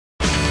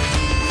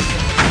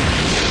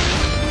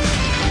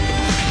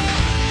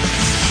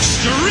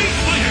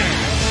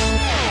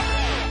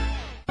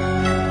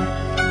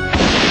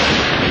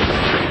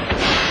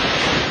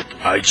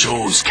I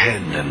chose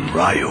Ken and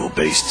Ryo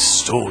based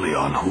solely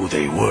on who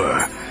they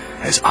were,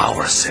 as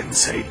our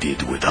sensei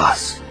did with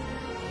us.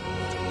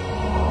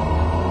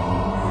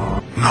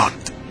 Not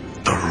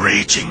the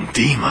raging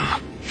demon.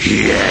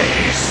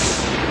 Yes!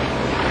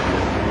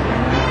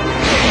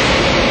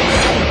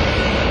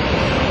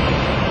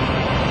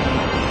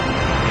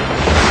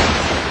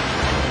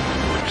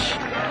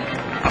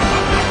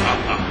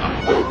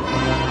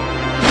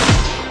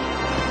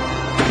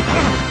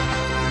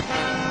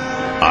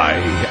 I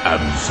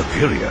am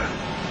superior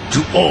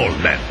to all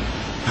men.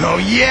 Oh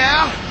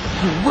yeah?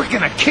 We're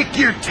gonna kick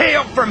your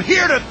tail from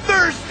here to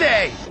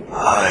Thursday!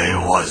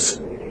 I was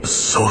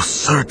so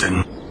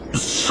certain,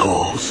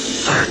 so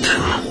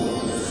certain,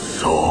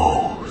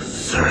 so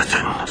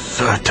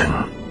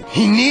certain.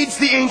 He needs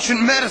the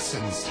ancient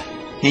medicines.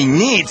 He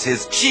needs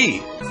his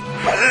chi.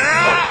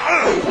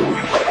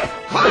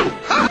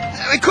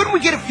 Couldn't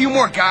we get a few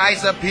more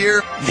guys up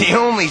here? The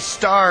only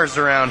stars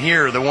around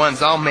here are the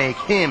ones I'll make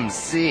him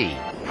see.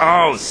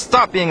 Oh,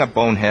 stop being a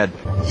bonehead.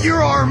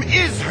 Your arm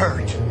is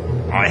hurt.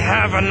 I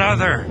have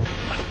another.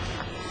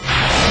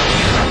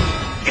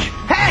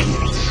 Hey!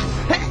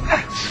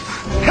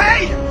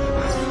 Hey!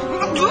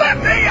 Let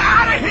me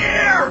out of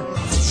here!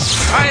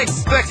 I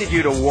expected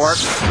you to warp.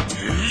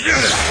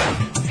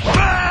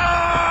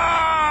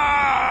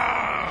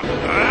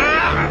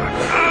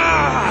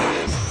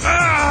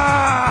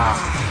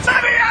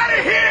 Let me out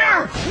of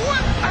here!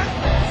 What?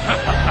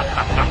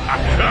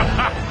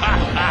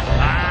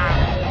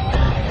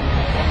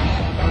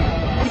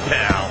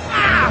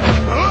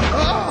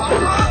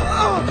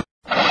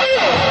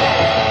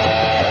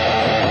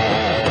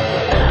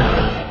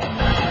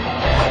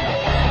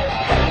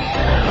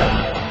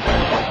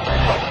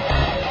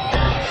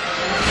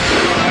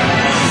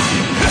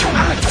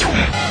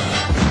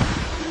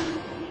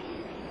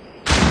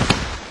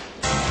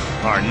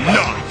 Are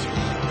not.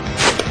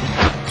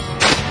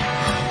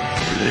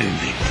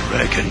 Flaming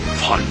Dragon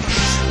Punch.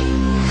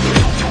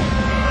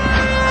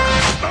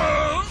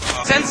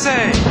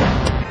 Sensei!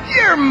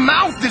 Your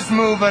mouth is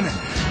moving,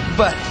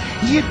 but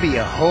you'd be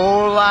a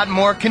whole lot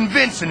more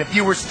convincing if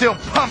you were still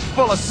pumped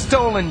full of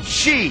stolen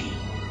chi.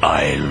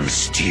 I'll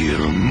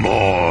steal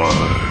more.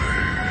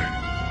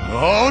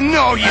 Oh,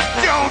 no, you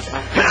don't!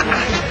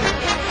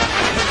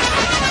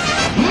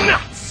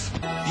 Nuts!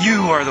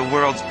 You are the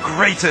world's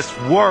greatest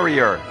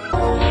warrior.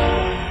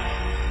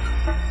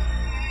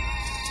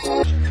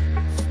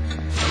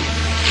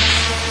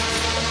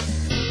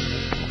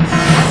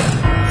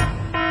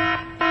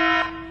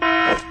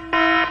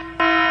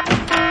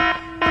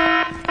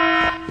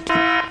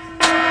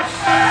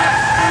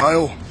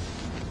 Kyle?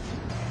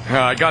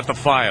 I got the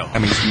file. I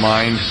mean, it's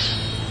mine.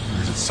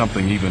 Or is it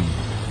something even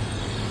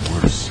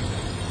worse?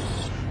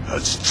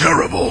 That's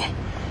terrible.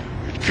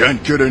 It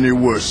can't get any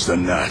worse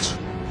than that.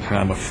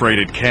 I'm afraid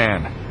it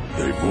can.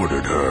 They've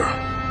ordered her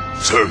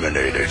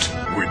terminated.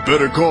 We'd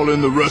better call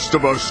in the rest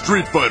of our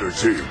Street Fighter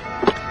team.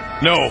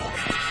 No.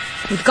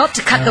 We've got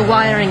to cut the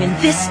wiring in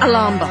this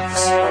alarm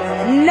box.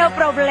 No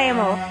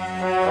problemo.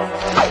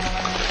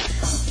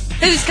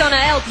 Who's gonna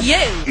help you?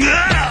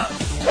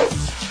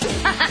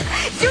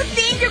 You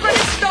think you're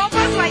gonna stop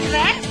us like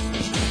that?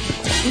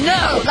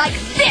 No, like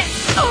this!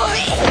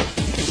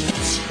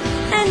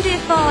 And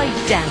if I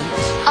don't?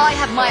 I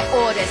have my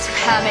orders,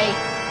 Cammy.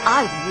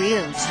 I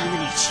will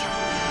terminate you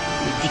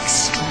with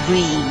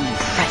extreme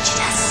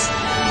prejudice.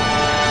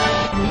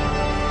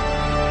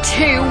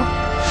 2.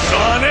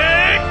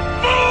 Sonic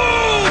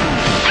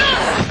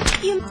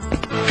Boom!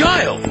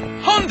 Guile!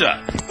 Honda!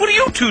 What are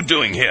you two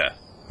doing here?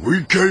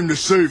 We came to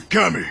save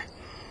Cammy.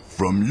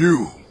 From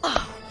you.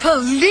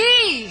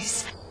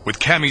 Police! With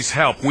Cammy's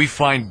help, we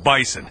find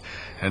Bison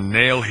and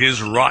nail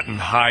his rotten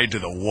hide to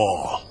the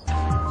wall.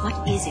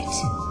 What is it?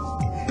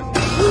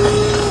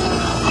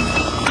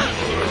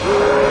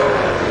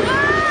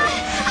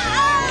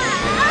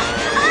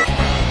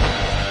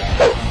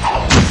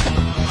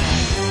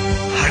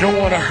 I don't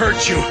want to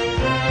hurt you.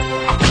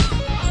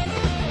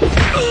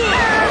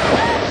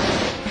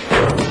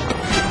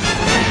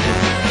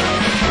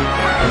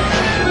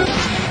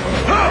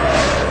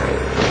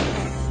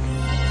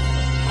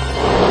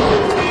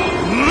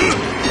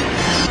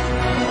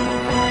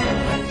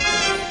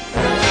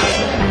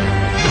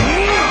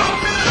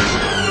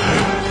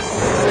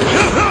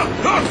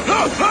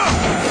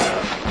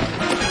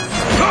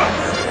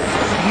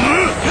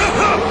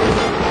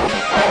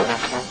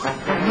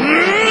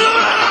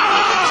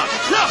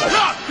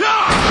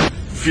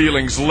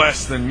 Feelings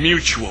less than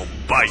mutual,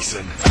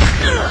 Bison.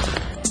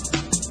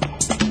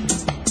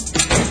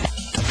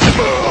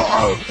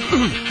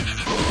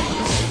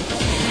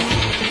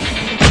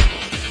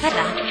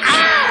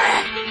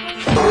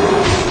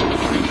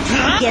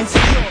 Against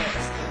yours.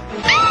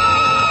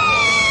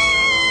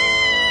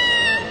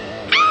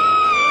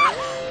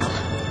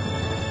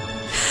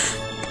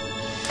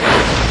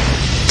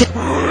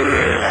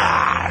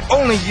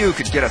 Only you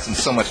could get us in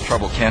so much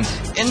trouble, Ken.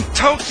 In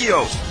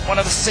Tokyo, one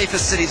of the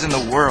safest cities in the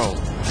world.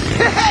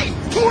 Hey!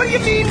 What do you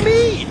mean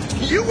me?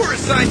 You were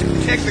assigned to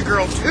protect the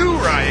girl too,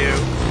 Ryu.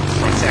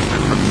 Protect her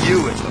from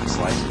you, it looks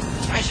like.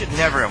 I should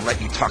never have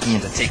let you talk me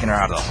into taking her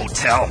out of the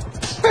hotel.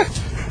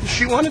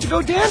 She wanted to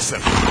go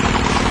dancing.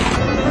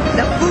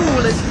 The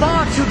fool is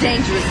far too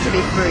dangerous to be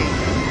free.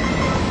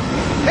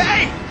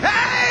 Hey!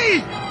 Hey!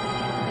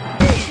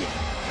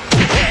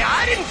 Hey,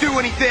 I didn't do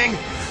anything.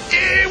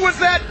 It was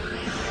that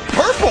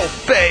purple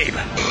babe.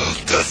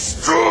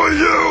 Destroy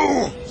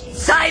you!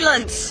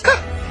 Silence!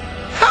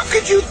 How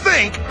could you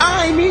think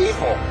I'm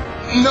evil?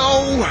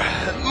 No,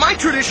 my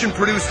tradition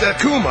produced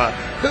Akuma,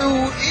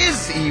 who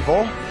is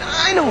evil.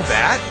 I know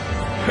that.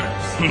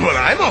 But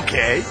I'm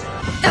okay.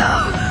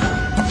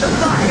 The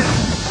fire!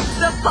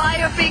 The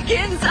fire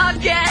begins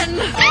again!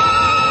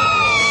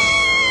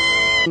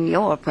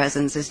 Your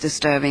presence is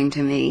disturbing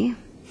to me.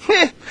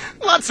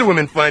 Lots of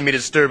women find me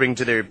disturbing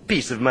to their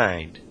peace of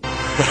mind.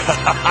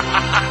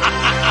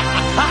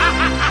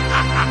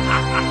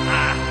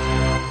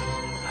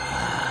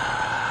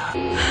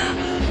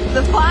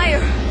 The fire!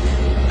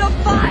 The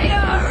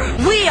fire!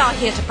 We are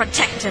here to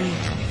protect him.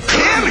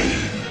 Cammy!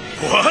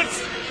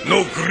 What?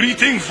 No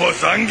greeting for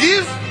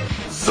Zangief?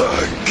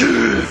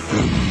 Zangief!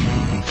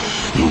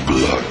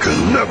 Blood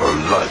can never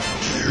like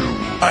you.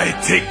 I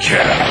take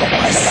care of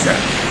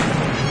myself.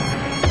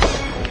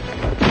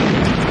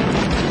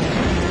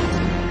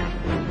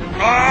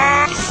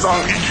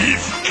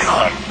 Zangief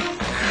can't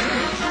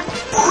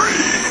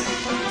breathe.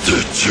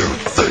 Did you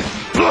think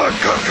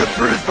Blanca could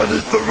breathe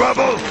beneath the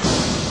rubble?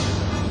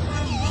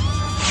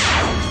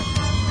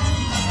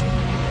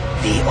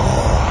 The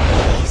ore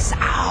is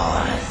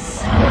ours.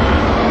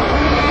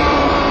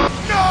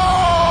 No!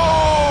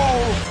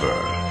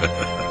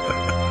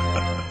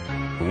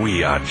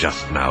 We are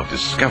just now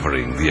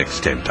discovering the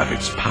extent of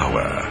its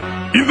power.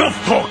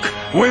 Enough talk!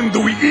 When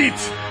do we eat?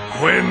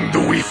 When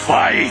do we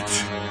fight?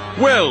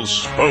 Well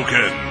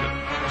spoken.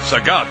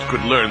 Sagat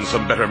could learn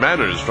some better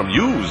manners from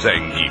you,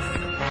 Zangief.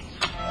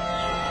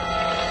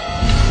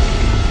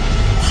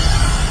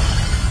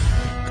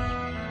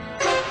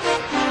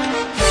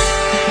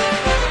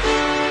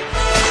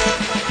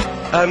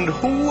 And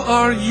who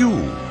are you?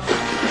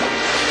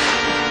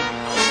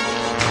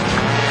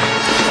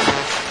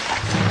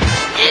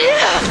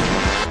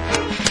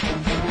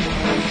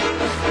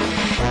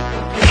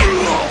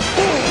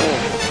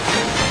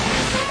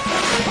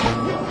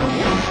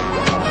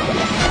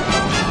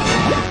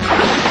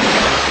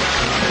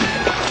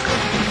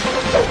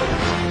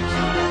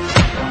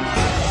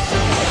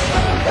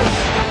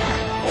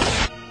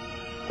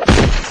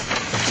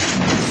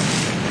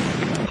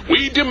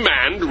 We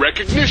demand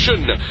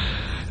recognition.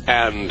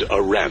 And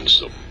a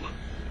ransom.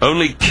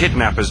 Only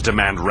kidnappers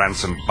demand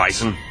ransom,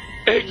 Bison.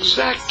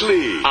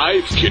 Exactly.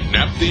 I've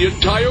kidnapped the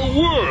entire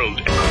world.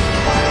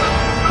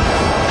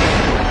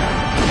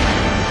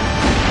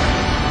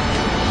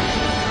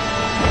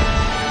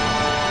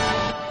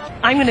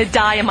 I'm gonna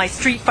die in my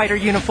Street Fighter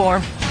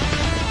uniform.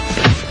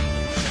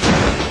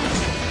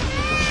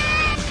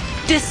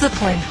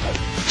 Discipline,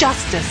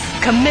 justice,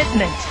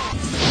 commitment.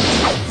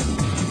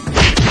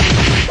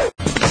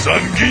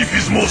 Zangief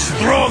is most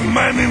strong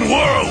man in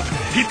world.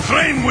 He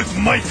trained with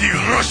mighty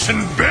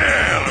Russian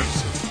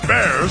bears.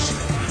 Bears?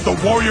 The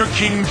Warrior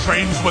King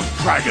trains with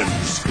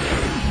dragons.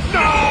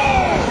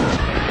 No!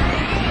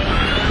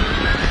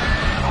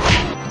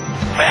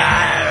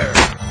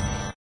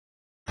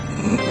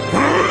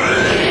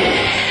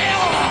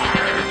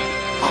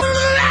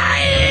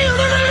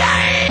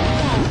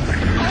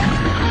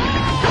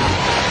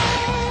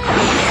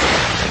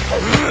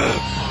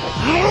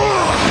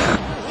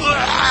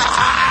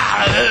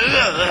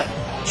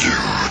 You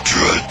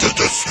tried to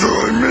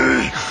destroy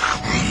me.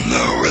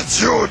 Now it's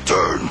your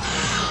turn.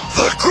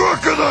 The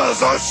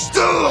crocodiles are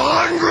still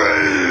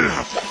hungry.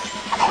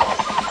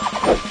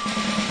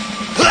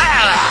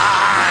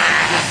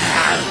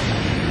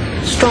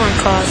 Storm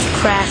caused to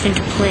crash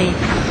into plane.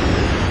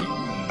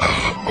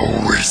 I'll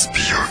always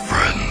be your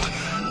friend.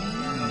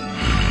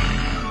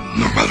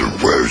 No matter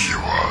where you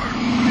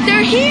are.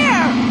 They're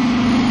here!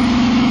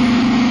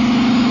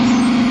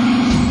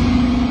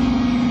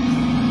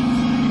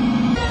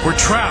 We're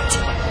trapped.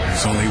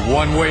 There's only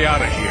one way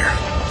out of here.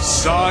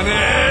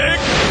 Sonic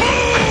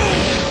Boom!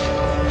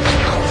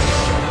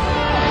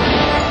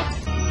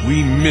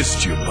 We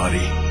missed you,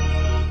 buddy.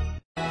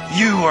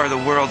 You are the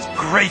world's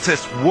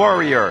greatest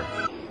warrior.